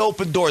 literally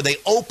open door. They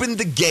opened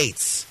the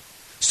gates.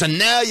 So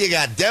now you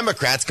got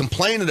Democrats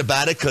complaining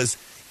about it because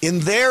in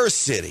their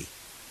city,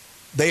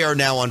 they are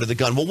now under the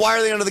gun. Well, why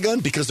are they under the gun?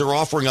 Because they're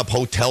offering up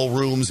hotel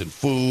rooms and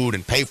food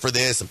and pay for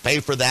this and pay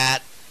for that.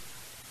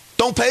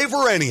 Don't pay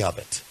for any of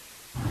it.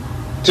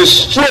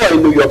 Destroy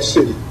New York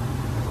City.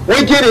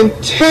 We're getting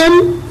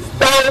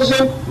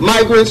 10,000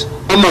 migrants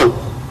a month.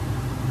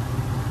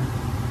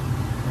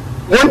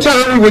 One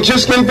time we were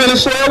just getting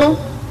Venezuela.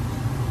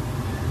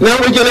 Now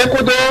we get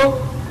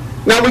Ecuador.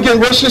 Now we get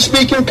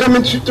Russian-speaking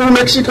coming through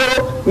Mexico.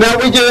 Now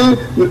we getting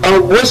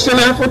Western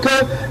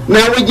Africa.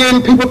 Now we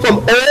getting people from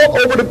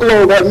all over the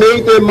globe that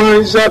made their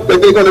minds up that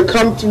they're going to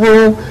come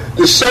through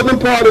the southern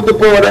part of the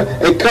border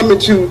and come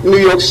into New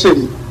York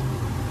City.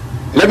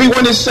 And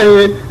everyone is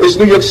saying it's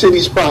New York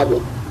City's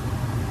problem.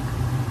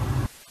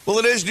 Well,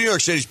 it is New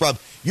York City's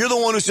problem. You're the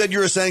one who said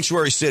you're a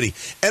sanctuary city.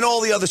 And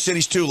all the other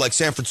cities, too, like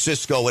San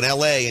Francisco and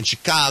L.A. and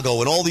Chicago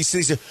and all these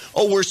cities.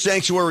 Oh, we're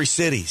sanctuary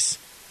cities.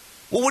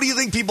 Well, what do you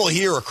think people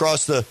here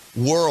across the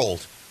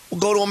world will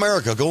go to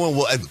America? And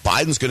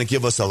Biden's going to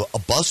give us a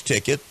bus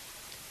ticket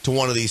to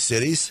one of these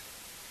cities.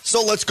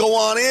 So let's go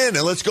on in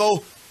and let's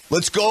go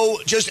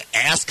just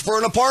ask for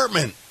an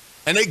apartment.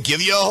 And they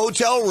give you a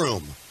hotel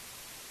room.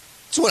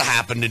 That's what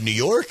happened in New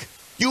York.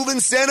 You've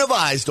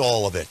incentivized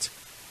all of it.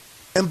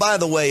 And by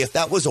the way, if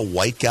that was a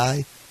white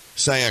guy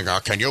saying, oh,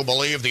 can you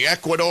believe the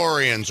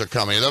Ecuadorians are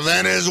coming? The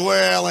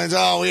Venezuelans,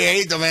 oh, we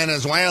hate the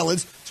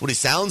Venezuelans. That's what he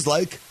sounds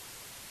like.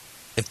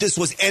 If this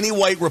was any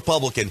white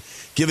Republican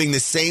giving the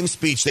same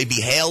speech, they'd be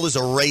hailed as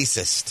a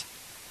racist.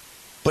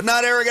 But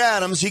not Eric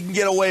Adams. He can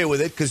get away with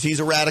it because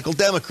he's a radical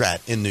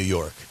Democrat in New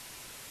York.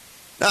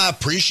 Now, I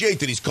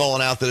appreciate that he's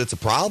calling out that it's a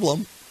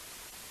problem.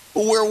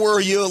 But where were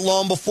you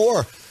long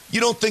before?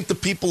 You don't think the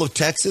people of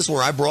Texas,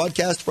 where I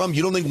broadcast from,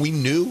 you don't think we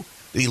knew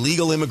that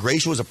illegal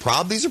immigration was a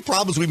problem? These are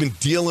problems we've been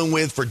dealing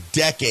with for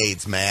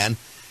decades, man.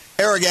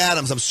 Eric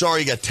Adams, I'm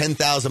sorry you got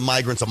 10,000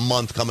 migrants a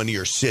month coming to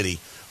your city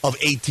of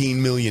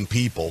 18 million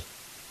people.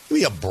 Give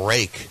me a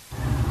break.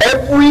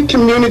 Every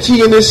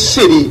community in this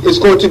city is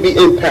going to be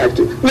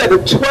impacted. We have a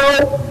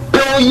 $12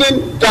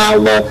 billion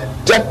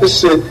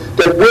deficit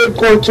that we're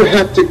going to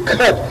have to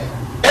cut.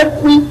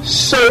 Every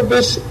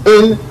service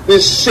in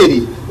this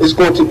city is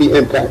going to be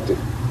impacted.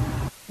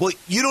 Well,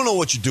 you don't know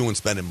what you're doing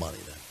spending money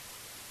then.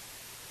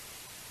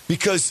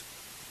 Because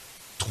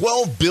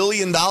 $12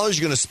 billion you're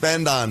going to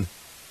spend on,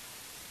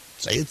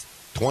 say it's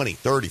 20,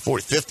 30,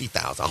 40,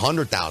 50,000,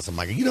 100,000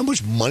 migrants. You know how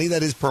much money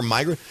that is per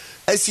migrant?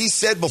 As he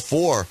said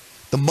before,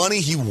 the money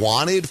he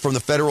wanted from the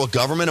federal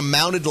government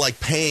amounted to like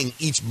paying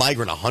each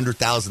migrant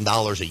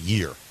 $100,000 a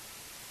year.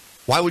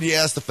 Why would you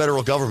ask the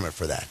federal government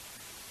for that?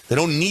 They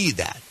don't need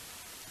that.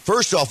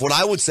 First off, what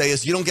I would say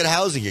is you don't get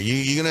housing here.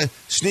 You're going to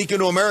sneak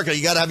into America,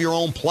 you got to have your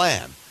own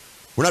plan.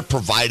 We're not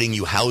providing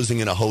you housing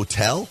in a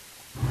hotel.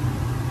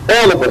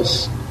 All of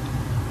us.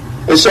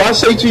 And so I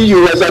say to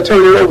you as I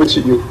turn it over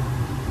to you,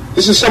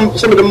 this is some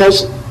of the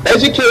most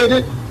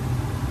educated,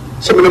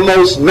 some of the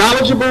most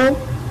knowledgeable,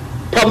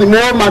 probably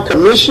more of my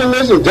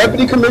commissioners and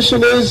deputy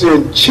commissioners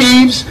and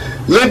chiefs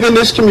live in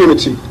this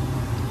community.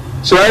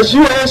 So as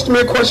you asked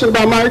me a question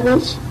about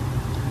migrants,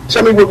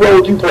 tell me what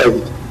role you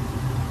played.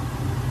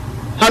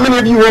 How many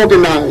of you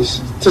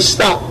organized to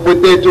stop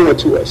what they're doing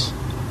to us?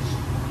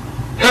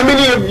 How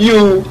many of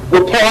you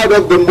were part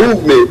of the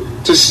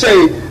movement to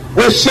say,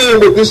 we're seeing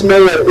what this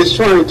mayor is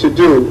trying to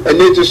do, and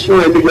they're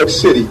destroying New York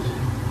City?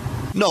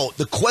 No,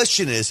 the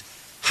question is,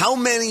 how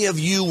many of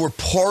you were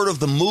part of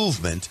the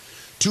movement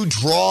to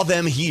draw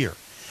them here?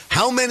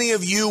 How many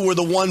of you were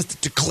the ones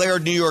that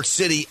declared New York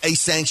City a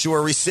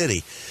sanctuary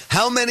city?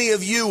 How many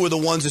of you were the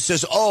ones that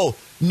says, oh,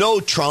 no,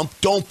 Trump,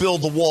 don't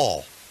build the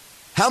wall?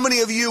 How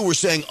many of you were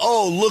saying,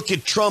 oh, look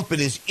at Trump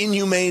and his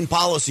inhumane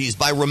policies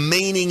by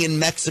remaining in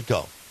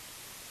Mexico?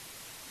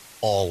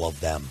 All of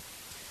them.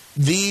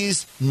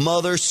 These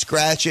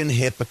mother-scratching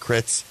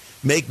hypocrites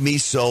make me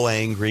so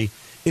angry.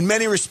 In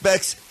many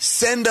respects,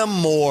 send them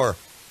more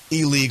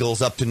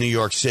illegals up to New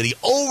York City.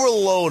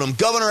 Overload them.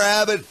 Governor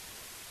Abbott,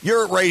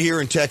 you're right here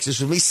in Texas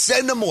with me.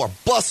 Send them more.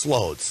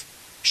 Busloads.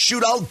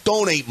 Shoot, I'll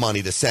donate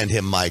money to send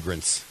him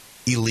migrants,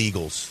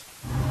 illegals.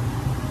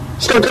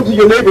 It's going to come to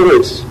your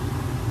neighborhoods.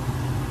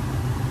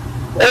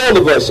 All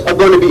of us are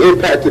going to be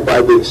impacted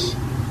by this.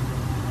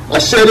 I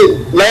said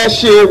it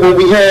last year when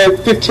we had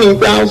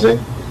 15,000.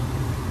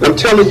 I'm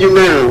telling you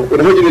now,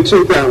 with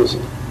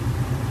 102,000,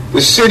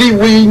 the city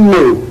we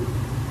knew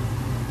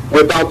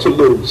we're about to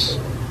lose.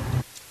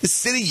 The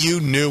city you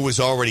knew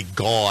was already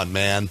gone,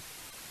 man.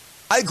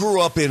 I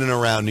grew up in and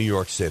around New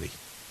York City.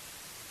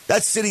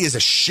 That city is a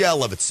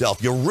shell of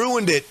itself. You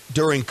ruined it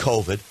during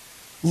COVID,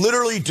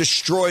 literally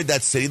destroyed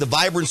that city. The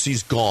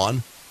vibrancy's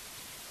gone.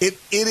 It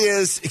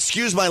is,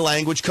 excuse my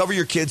language, cover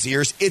your kids'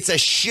 ears, it's a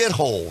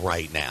shithole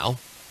right now.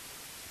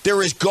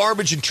 There is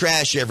garbage and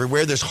trash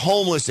everywhere. There's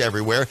homeless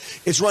everywhere.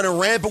 It's running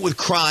rampant with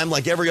crime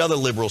like every other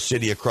liberal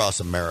city across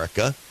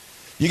America.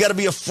 You got to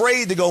be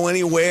afraid to go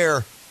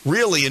anywhere,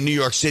 really, in New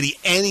York City,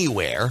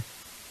 anywhere,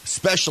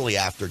 especially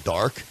after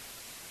dark.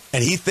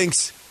 And he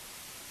thinks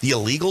the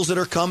illegals that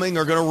are coming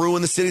are going to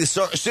ruin the city.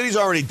 The city's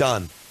already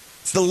done.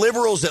 It's the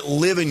liberals that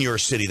live in your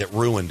city that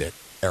ruined it,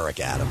 Eric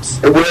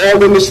Adams. And we're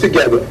all in this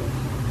together.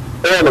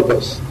 All of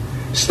us.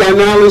 Staten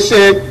Island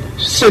said,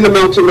 send them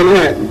out to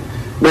Manhattan.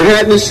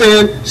 Manhattan is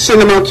saying,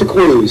 send them out to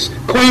Queens.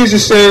 Queens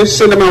is saying,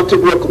 send them out to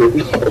Brooklyn.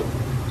 No.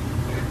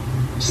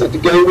 It's not the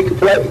game we can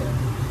play.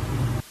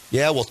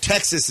 Yeah, well,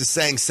 Texas is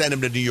saying send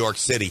them to New York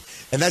City.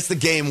 And that's the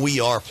game we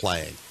are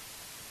playing,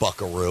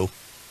 buckaroo.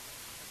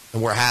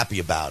 And we're happy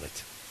about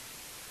it.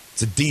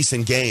 It's a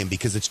decent game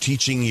because it's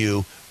teaching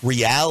you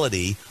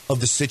reality of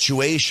the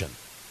situation.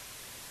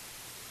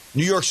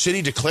 New York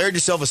City declared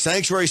yourself a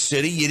sanctuary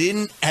city. You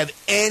didn't have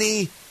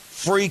any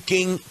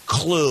freaking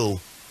clue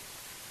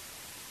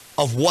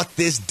of what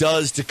this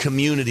does to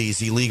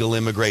communities, illegal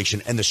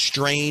immigration, and the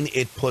strain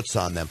it puts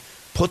on them.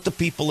 Put the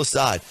people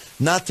aside.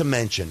 Not to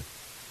mention,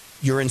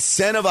 you're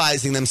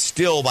incentivizing them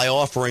still by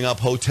offering up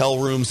hotel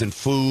rooms and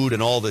food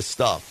and all this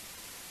stuff.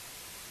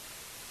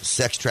 The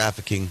sex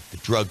trafficking, the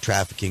drug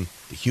trafficking,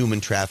 the human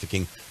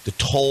trafficking, the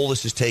toll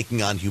this is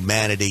taking on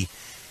humanity.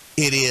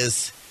 It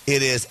is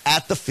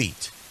at the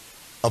feet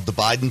of the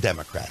Biden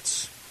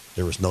Democrats.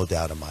 There is no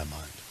doubt in my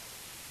mind.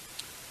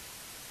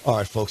 All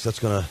right, folks, that's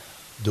going to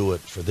do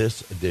it for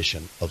this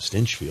edition of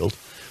Stinchfield.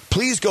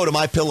 Please go to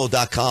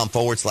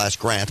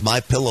mypillow.com/Grant,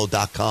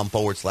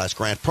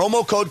 mypillow.com/Grant.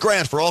 Promo code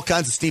Grant for all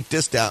kinds of steep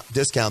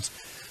discounts.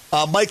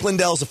 Mike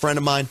Lindell's a friend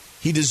of mine.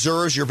 He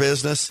deserves your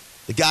business.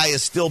 The guy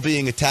is still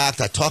being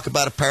attacked. I talk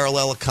about a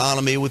parallel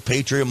economy with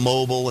Patriot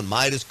Mobile and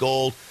Midas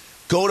Gold.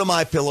 Go to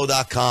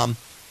mypillow.com.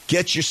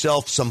 Get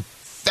yourself some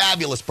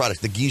fabulous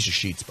products. The Giza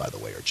sheets, by the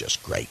way, are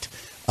just great.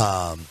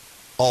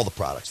 All the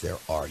products there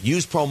are.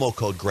 Use promo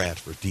code Grant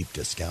for deep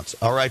discounts.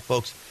 All right,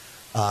 folks.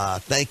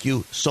 Thank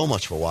you so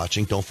much for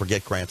watching. Don't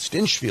forget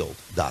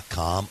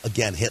GrantStinchfield.com.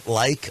 Again, hit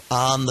like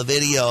on the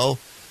video.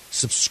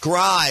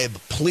 Subscribe,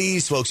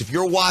 please, folks. If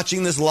you're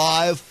watching this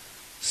live,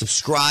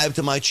 subscribe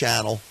to my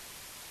channel.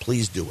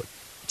 Please do it.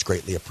 It's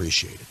greatly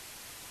appreciated.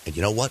 And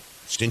you know what?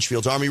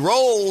 Stinchfield's Army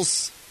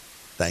rolls.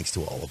 Thanks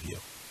to all of you.